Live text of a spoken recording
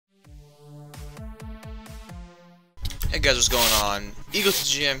Hey guys, what's going on? Eagle to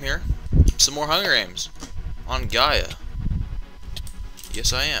GM here. Some more Hunger Games on Gaia.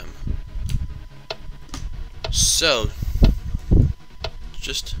 Yes, I am. So,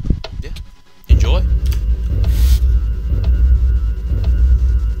 just, yeah, enjoy.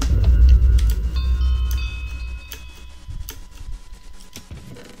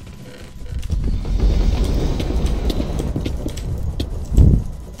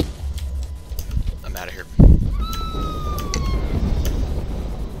 I'm out of here.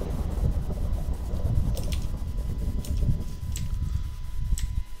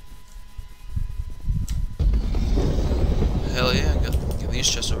 Hell yeah, get these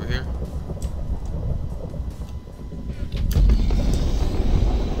chests over here.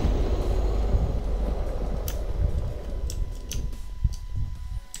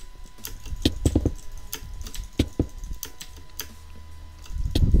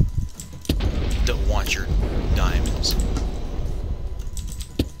 Don't want your diamonds.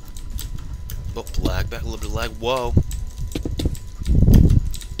 Oh, lag back, a little bit of lag. Whoa.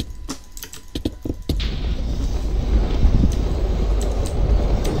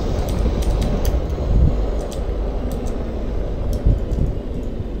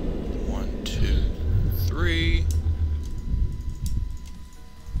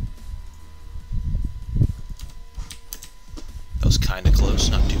 That was kind of close,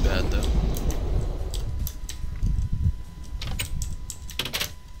 not too bad though.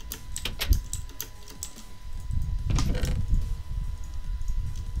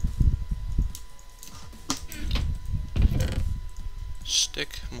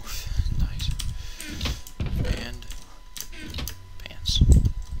 Stick, more nice, and pants.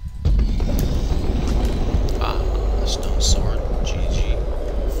 Ah, a stone sword. GG.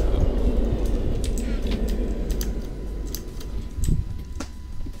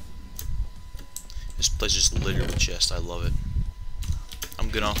 This place is littered with chests. I love it. I'm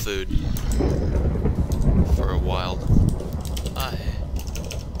good on food for a while.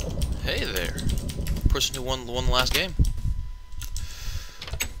 Hey there, person who won the last game.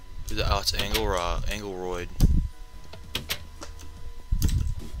 Oh, it's Angleroid.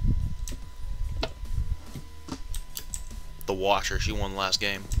 The Watcher, she won the last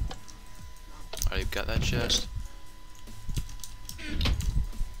game. Alright, got that chest.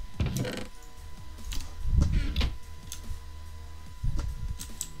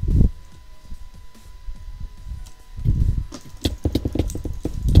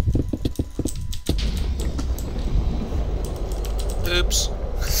 Oops.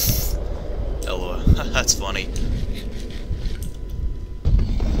 LOL. That's funny.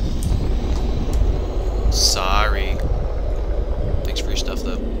 Sorry. Thanks for your stuff,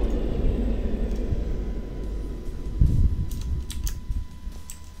 though.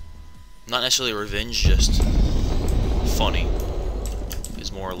 Not necessarily revenge, just funny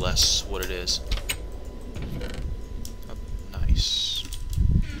is more or less what it is. Oh, nice.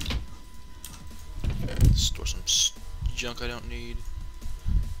 Store some junk I don't need.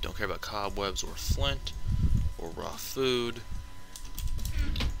 Don't care about cobwebs or flint or raw food.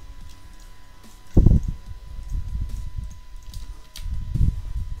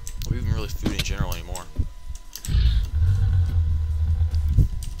 Or even really food in general anymore.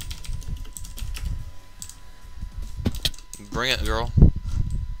 Bring it, girl.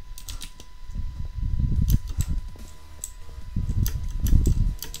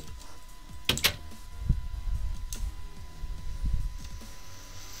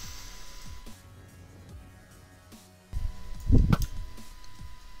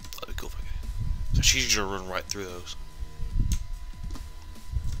 That'd be cool if I could. So she's gonna run right through those.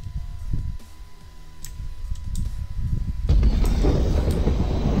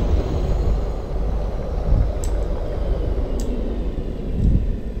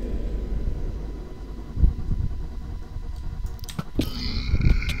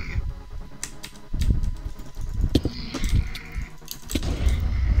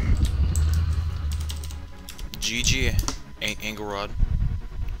 GG, Angerod.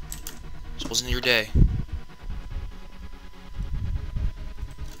 This wasn't your day.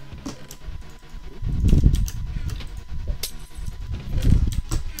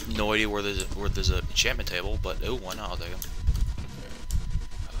 No idea where there's a enchantment table, but oh, why not? I'll take them.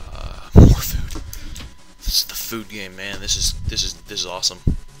 More food. This is the food game, man. This is awesome.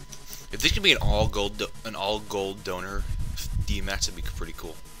 If this could be an all gold donor DMAX, it'd be pretty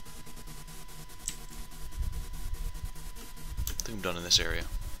cool. I think I'm done in this area.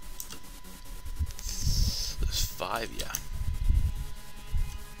 There's 5, yeah.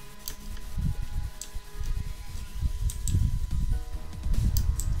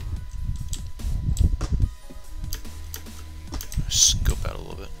 a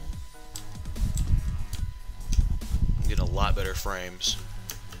little bit. I'm getting a lot better frames.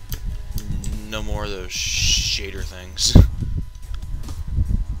 No more of those shader things.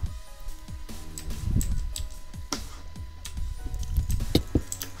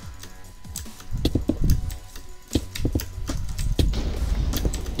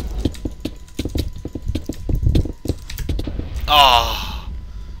 Ah!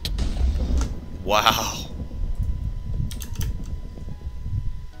 Wow.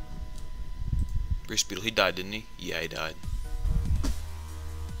 Grease Beetle, he died, didn't he? Yeah, he died.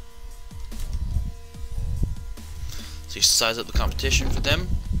 So you size up the competition for them.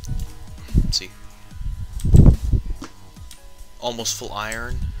 Let's see. Almost full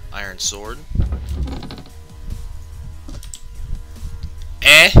iron. Iron sword.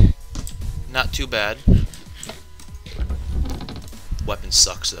 Not too bad. Weapon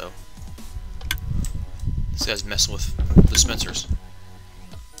sucks though. This guy's messing with the Spencers.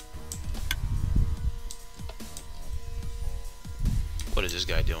 What is this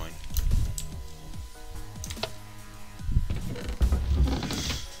guy doing?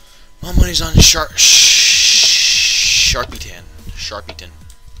 My money's on Sharpieton.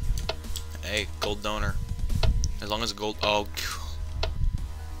 Hey, gold donor. As long as a gold. Oh.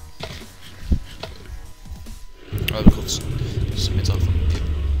 Oh, cool. Submits off.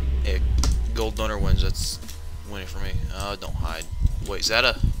 Hey, gold donor wins. That's winning for me. Don't hide. Wait, is that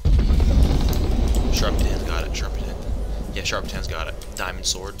a Sharpieton's got it? Sharpieton. Yeah, Sharpieton's got it. Diamond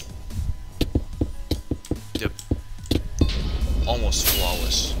sword. Yep. Almost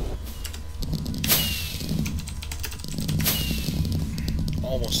flawless.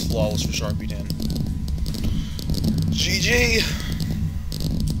 Almost flawless for Sharpieton. GG!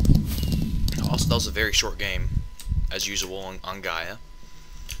 Also, that was a very short game, as usual, on Gaia.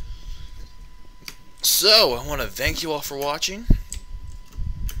 So, I want to thank you all for watching.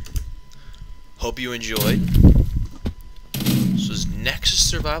 Hope you enjoyed. This was Nexus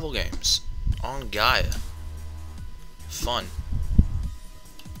Survival Games on Gaia. Fun.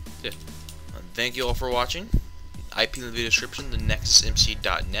 Yeah. Thank you all for watching. IP in the video description, the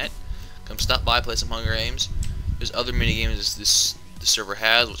nexusmc.net. Come stop by, play some Hunger Games. There's other mini games this server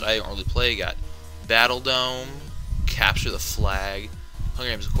has, which I don't really play. Got Battle Dome, Capture the Flag,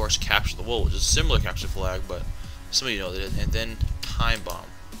 Hunger Games, of course, Capture the Wool, which is similar to Capture the Flag, but some of you know that. And then Time Bomb,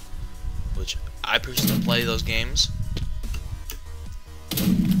 which I personally don't play those games.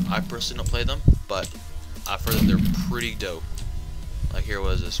 I personally don't play them, but I've heard that they're pretty dope. Like here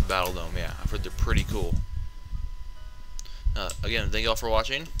was this Battle Dome. Yeah, I've heard they're pretty cool. Again, thank you all for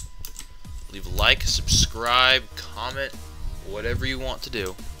watching. Leave a like, subscribe, comment, whatever you want to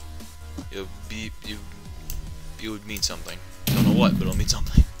do. It would mean something. Don't know what, but it'll mean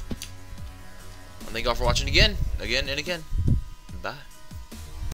something. And thank you all for watching again, and again. Bye.